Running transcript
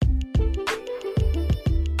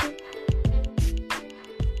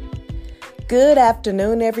Good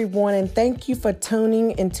afternoon, everyone, and thank you for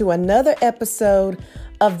tuning into another episode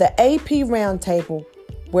of the AP Roundtable,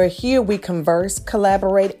 where here we converse,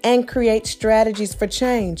 collaborate, and create strategies for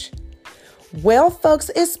change. Well,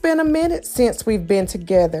 folks, it's been a minute since we've been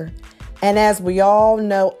together, and as we all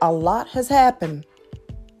know, a lot has happened.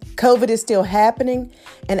 COVID is still happening,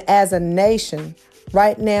 and as a nation,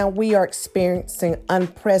 right now we are experiencing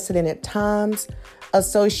unprecedented times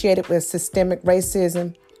associated with systemic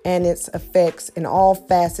racism and its effects in all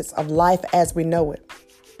facets of life as we know it.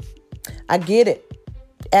 I get it.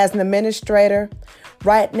 As an administrator,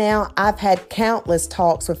 right now I've had countless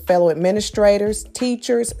talks with fellow administrators,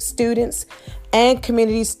 teachers, students, and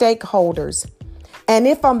community stakeholders. And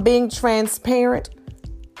if I'm being transparent,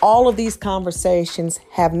 all of these conversations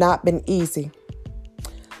have not been easy.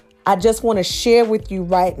 I just want to share with you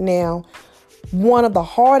right now one of the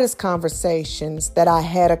hardest conversations that I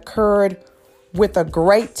had occurred with a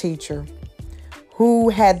great teacher who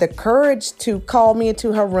had the courage to call me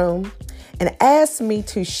into her room and ask me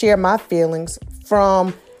to share my feelings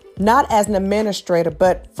from not as an administrator,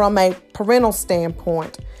 but from a parental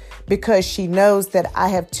standpoint, because she knows that I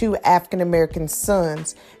have two African-American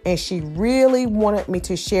sons, and she really wanted me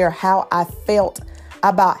to share how I felt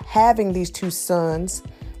about having these two sons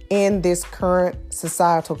in this current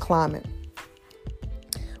societal climate.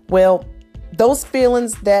 Well, those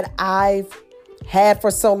feelings that I've had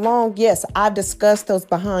for so long, yes, I've discussed those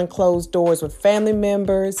behind closed doors with family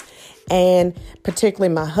members and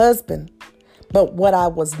particularly my husband. But what I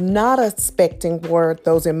was not expecting were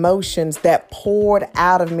those emotions that poured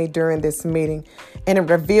out of me during this meeting. And it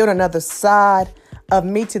revealed another side of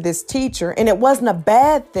me to this teacher. And it wasn't a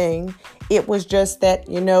bad thing. It was just that,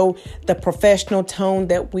 the professional tone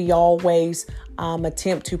that we always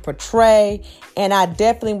attempt to portray. And I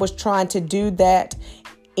definitely was trying to do that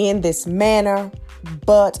in this manner,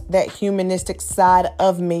 but that humanistic side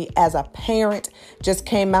of me as a parent just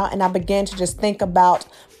came out, and I began to just think about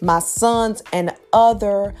my sons and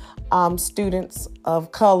other students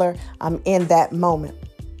of color in that moment.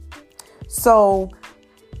 So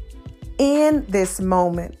in this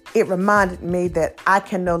moment, it reminded me that I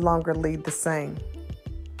can no longer lead the same.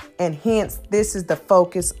 And hence, this is the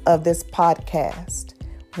focus of this podcast,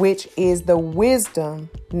 which is the wisdom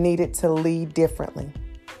needed to lead differently.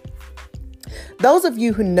 Those of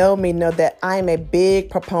you who know me know that I am a big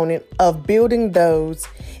proponent of building those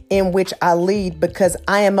in which I lead, because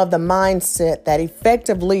I am of the mindset that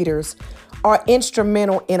effective leaders are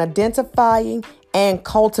instrumental in identifying and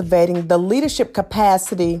cultivating the leadership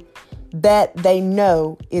capacity that they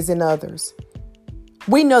know is in others.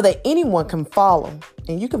 We know that anyone can follow,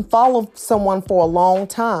 and you can follow someone for a long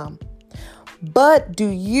time. But do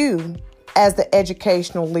you, as the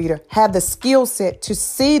educational leader, have the skill set to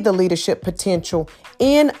see the leadership potential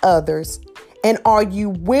in others? And are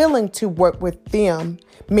you willing to work with them,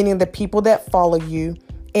 meaning the people that follow you,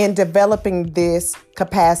 in developing this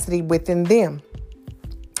capacity within them?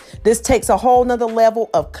 This takes a whole nother level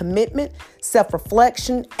of commitment,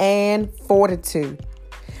 self-reflection, and fortitude.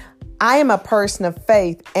 I am a person of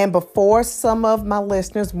faith, and before some of my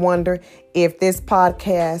listeners wonder if this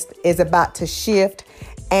podcast is about to shift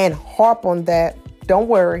and harp on that, don't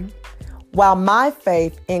worry. While my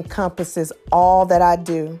faith encompasses all that I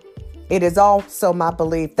do, it is also my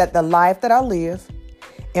belief that the life that I live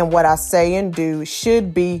and what I say and do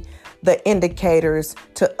should be the indicators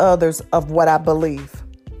to others of what I believe.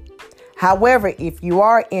 However, if you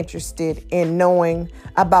are interested in knowing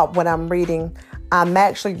about what I'm reading, I'm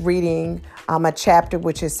actually reading a chapter,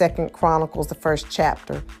 which is 2 Chronicles, the first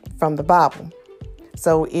chapter from the Bible.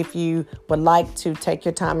 So if you would like to take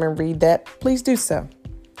your time and read that, please do so.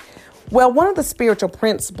 Well, one of the spiritual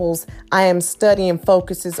principles I am studying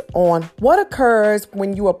focuses on what occurs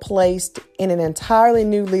when you are placed in an entirely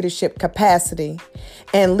new leadership capacity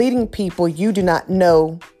and leading people you do not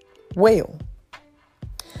know well.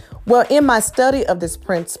 Well, in my study of this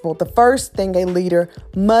principle, the first thing a leader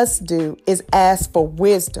must do is ask for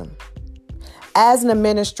wisdom. As an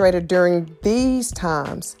administrator during these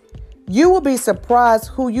times, you will be surprised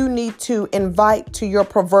who you need to invite to your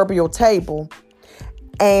proverbial table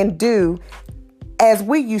and do, as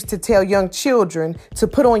we used to tell young children, to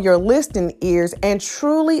put on your listening ears and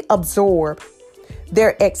truly absorb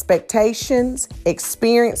their expectations,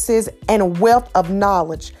 experiences, and wealth of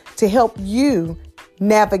knowledge to help you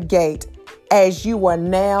navigate as you are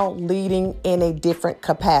now leading in a different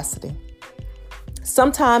capacity.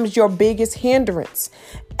 Sometimes your biggest hindrance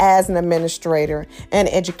as an administrator and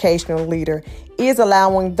educational leader is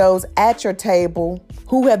allowing those at your table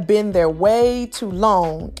who have been there way too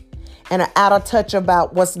long and are out of touch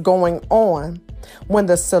about what's going on, when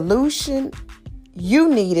the solution you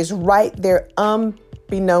need is right there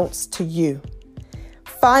unbeknownst to you.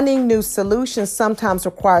 Finding new solutions sometimes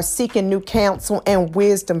requires seeking new counsel and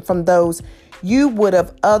wisdom from those you would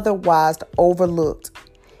have otherwise overlooked.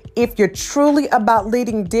 If you're truly about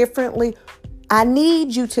leading differently, I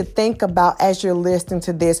need you to think about, as you're listening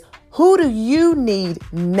to this, who do you need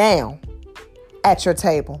now at your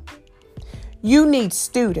table? You need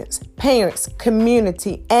students, parents,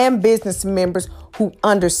 community, and business members who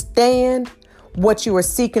understand what you are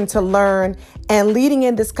seeking to learn, and leading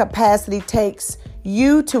in this capacity takes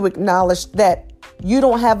you to acknowledge that you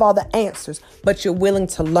don't have all the answers, but you're willing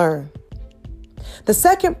to learn. The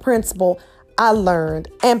second principle I learned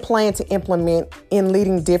and plan to implement in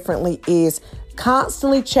leading differently is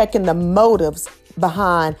constantly checking the motives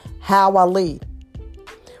behind how I lead.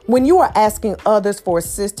 When you are asking others for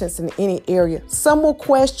assistance in any area, some will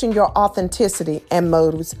question your authenticity and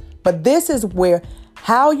motives, but this is where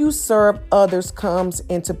how you serve others comes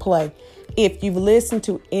into play. If you've listened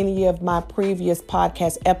to any of my previous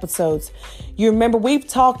podcast episodes, you remember we've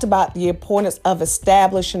talked about the importance of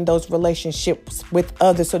establishing those relationships with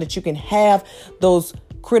others so that you can have those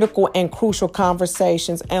critical and crucial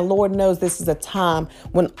conversations. And Lord knows this is a time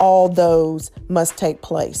when all those must take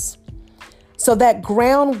place. So that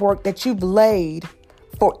groundwork that you've laid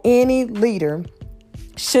for any leader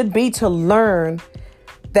should be to learn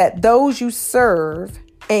that those you serve,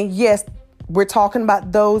 and yes, we're talking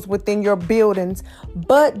about those within your buildings,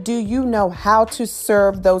 but do you know how to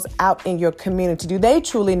serve those out in your community? Do they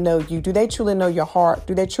truly know you? Do they truly know your heart?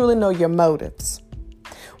 Do they truly know your motives?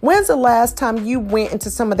 When's the last time you went into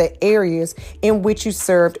some of the areas in which you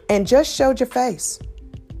served and just showed your face?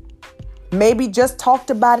 Maybe just talked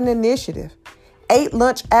about an initiative, ate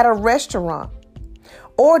lunch at a restaurant,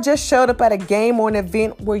 or just showed up at a game or an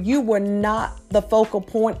event where you were not the focal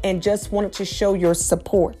point and just wanted to show your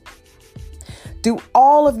support. Do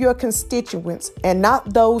all of your constituents, and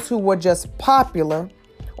not those who were just popular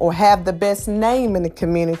or have the best name in the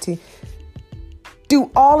community, do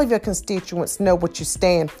all of your constituents know what you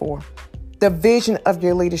stand for, the vision of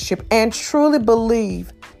your leadership, and truly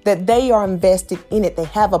believe that they are invested in it, they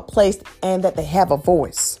have a place, and that they have a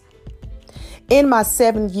voice? In my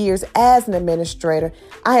 7 years as an administrator,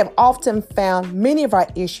 I have often found many of our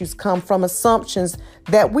issues come from assumptions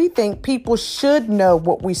that we think people should know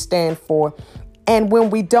what we stand for. And when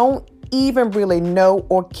we don't even really know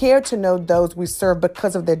or care to know those we serve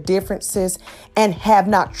because of their differences and have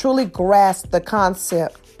not truly grasped the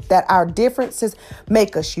concept that our differences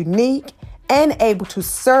make us unique and able to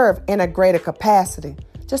serve in a greater capacity.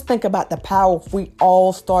 Just think about the power if we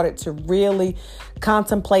all started to really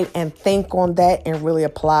contemplate and think on that and really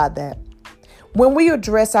apply that. When we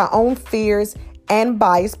address our own fears and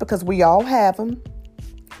bias, because we all have them,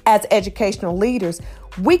 as educational leaders,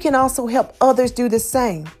 we can also help others do the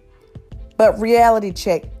same. But reality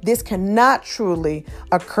check, this cannot truly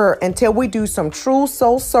occur until we do some true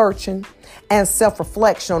soul searching and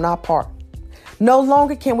self-reflection on our part. No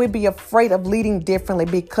longer can we be afraid of leading differently,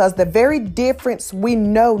 because the very difference we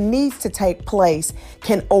know needs to take place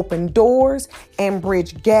can open doors and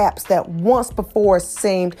bridge gaps that once before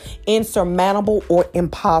seemed insurmountable or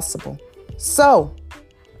impossible. So,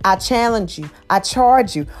 I challenge you, I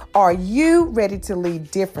charge you, are you ready to lead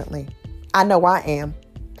differently? I know I am.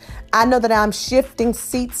 I know that I'm shifting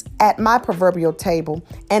seats at my proverbial table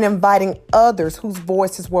and inviting others whose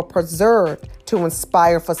voices were preserved to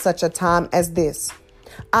inspire for such a time as this.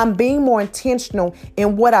 I'm being more intentional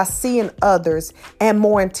in what I see in others and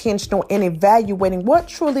more intentional in evaluating what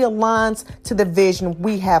truly aligns to the vision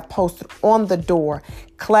we have posted on the door,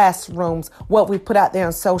 classrooms, what we put out there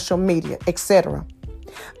on social media, etc.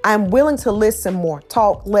 I'm willing to listen more,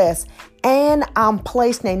 talk less, and I'm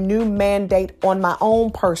placing a new mandate on my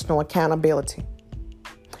own personal accountability.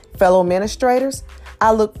 Fellow administrators,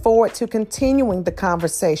 I look forward to continuing the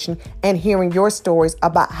conversation and hearing your stories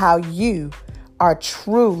about how you are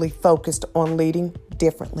truly focused on leading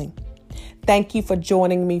differently. Thank you for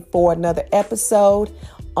joining me for another episode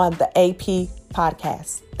on the AP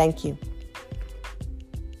Podcast. Thank you.